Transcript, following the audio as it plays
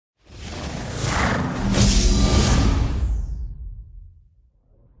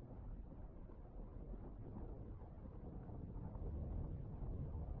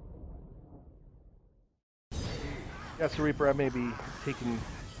Yeah, so Reaper, I may be taking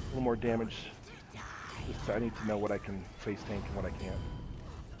a little more damage. Just I need to know what I can face tank and what I can't.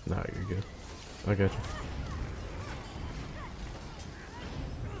 Nah, you're good. I got you.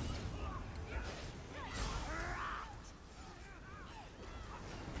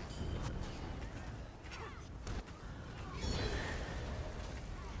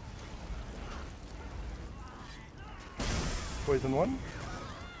 Poison 1.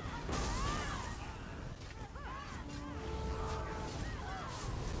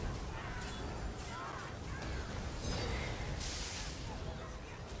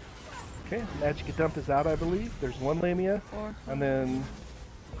 Okay, Magic Dump is out, I believe. There's one Lamia, and then...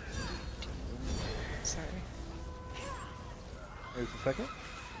 Sorry. There's the second.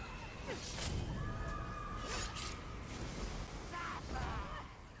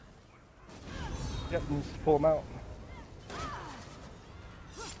 Yep, and just pull them out.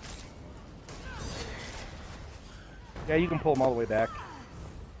 Yeah, you can pull them all the way back,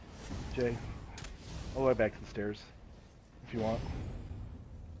 Jay. All the way back to the stairs, if you want.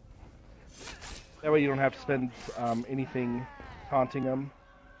 That way you don't have to spend anything taunting them.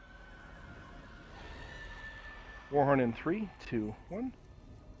 Warhorn in 3, 2, 1.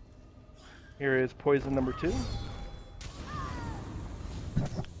 Here is poison number 2.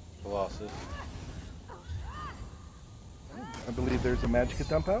 Colossus. I believe there's a Magicka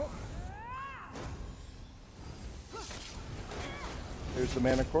dump out. There's the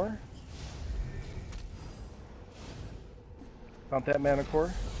Mana Core. Found that Mana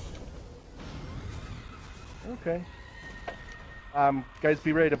Core. Okay. Guys,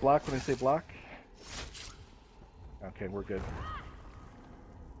 be ready to block when I say block. Okay, we're good.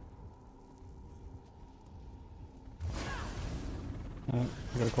 I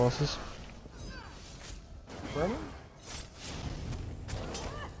got a Colossus. Burn him?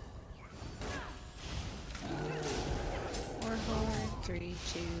 Warhorn, 3,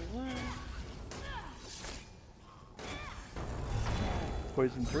 2, 1.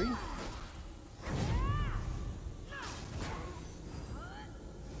 Poison 3.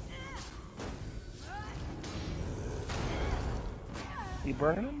 You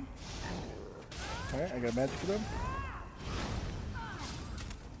burning him? Alright, I got magic for them.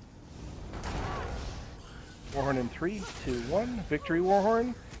 Warhorn in 3, 2, 1. Victory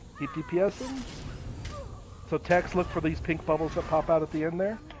Warhorn. Keep DPSing. So Tex, look for these pink bubbles that pop out at the end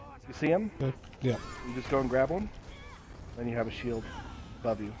there. You see them? Yeah. You just go and grab one. Then you have a shield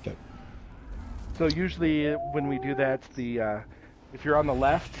above you. Okay. So usually when we do that, if you're on the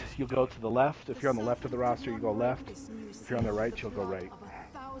left, you'll go to the left. If you're on the left of the roster, you go left. If you're on the right, you'll go right.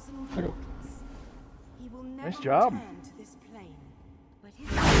 Okay. Nice job.